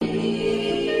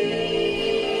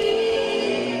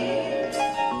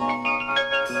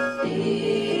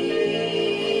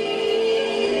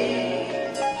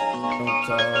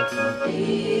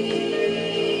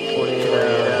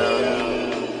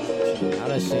I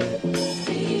done seen it.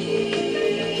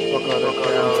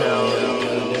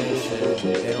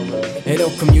 They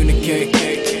don't communicate.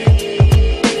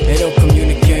 They don't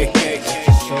communicate.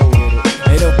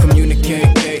 They don't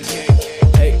communicate.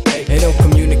 They don't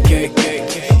communicate.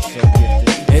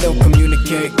 They don't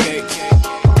communicate.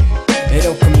 They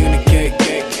don't communicate.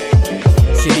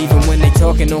 Shit, even when they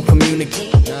talking, don't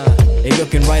communicate. They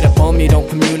looking right up on me, don't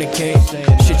communicate.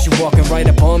 Shit, you walking right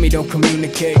up on me, don't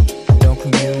communicate. Don't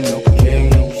communicate.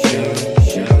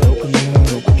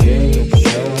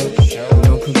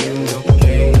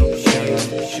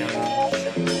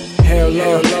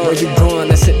 Where you going?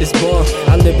 Let's hit this bar.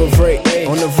 I liberate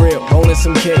on the real, rolling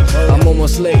some cake. I'm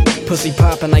almost late, pussy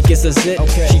popping like it's a zit.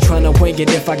 She tryna wing it,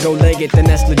 if I go leg it, then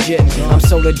that's legit. I'm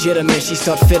so legitimate, she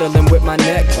start fiddling with my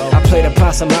neck. I play the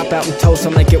possum, hop out and toast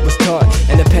them like it was taught.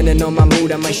 And depending on my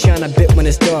mood, I might shine a bit when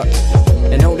it's dark.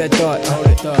 And hold that thought,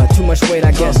 too much weight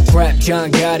I guess. Rap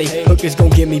John Gotti, hookers gon'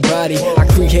 give me body. I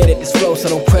created this flow, so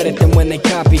don't credit them when they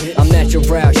copy. I'm natural,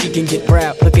 she can get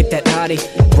proud, look at that hottie.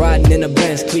 Riding in a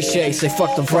Benz, cliche, say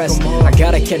fuck the rest. I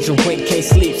gotta catch a wink, can't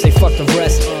sleep, say fuck the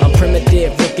rest. I'm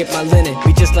primitive, look at my linen,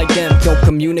 be just like them, don't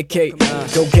communicate.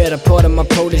 Go get a part of my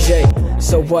protege.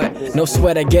 So what? No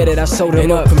sweat, I get it, I sold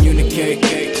them up. They don't communicate.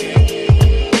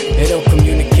 They don't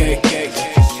communicate.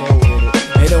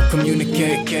 They don't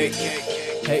communicate.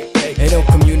 They don't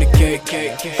communicate.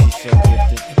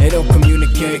 They don't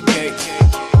communicate.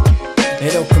 They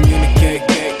don't communicate.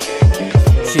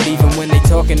 Shit, even when they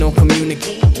talking, don't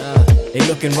communicate. They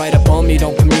looking right up on me,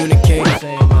 don't communicate.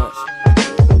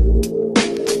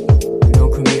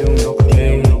 Don't communicate. No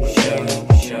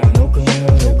communication.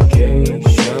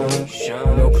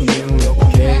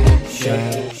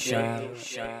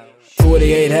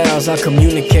 48 hours, I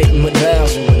communicating with Val.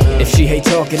 If she hate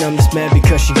talking, I'm just mad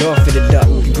because she offered it up.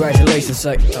 Congratulations,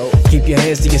 psych. Keep your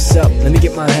hands to yourself. Let me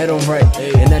get my head on right.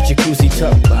 In that jacuzzi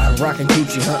tub, rockin'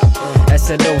 coochie, huh? That's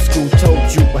that old school,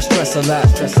 told you I stress a lot.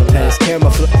 Pass camera,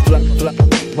 flip.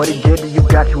 What he did to you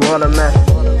got you on a mess.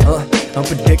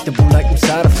 Unpredictable like them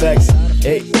side effects.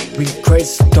 Hey, we crazy,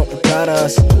 so don't reply to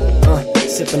us.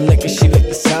 Sippin' liquor, she lick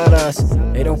the side of us.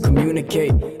 They don't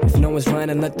communicate. If no one's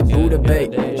running, let the Buddha bait.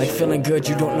 Like feeling good,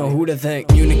 you don't know who to thank.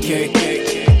 Communicate.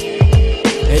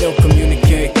 They don't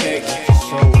communicate.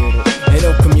 They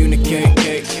don't communicate.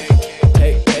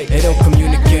 They don't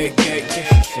communicate.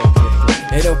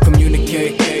 They don't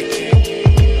communicate.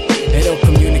 They don't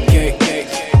communicate.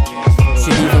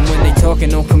 Shit, even when they talking,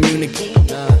 don't communicate.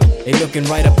 They looking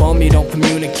right up on me, don't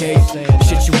communicate.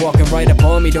 Shit, you walking right up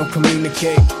on me, don't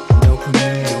communicate. Don't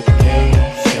communicate.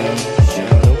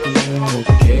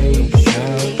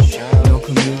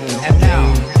 And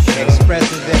now,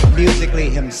 expresses it musically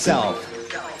himself.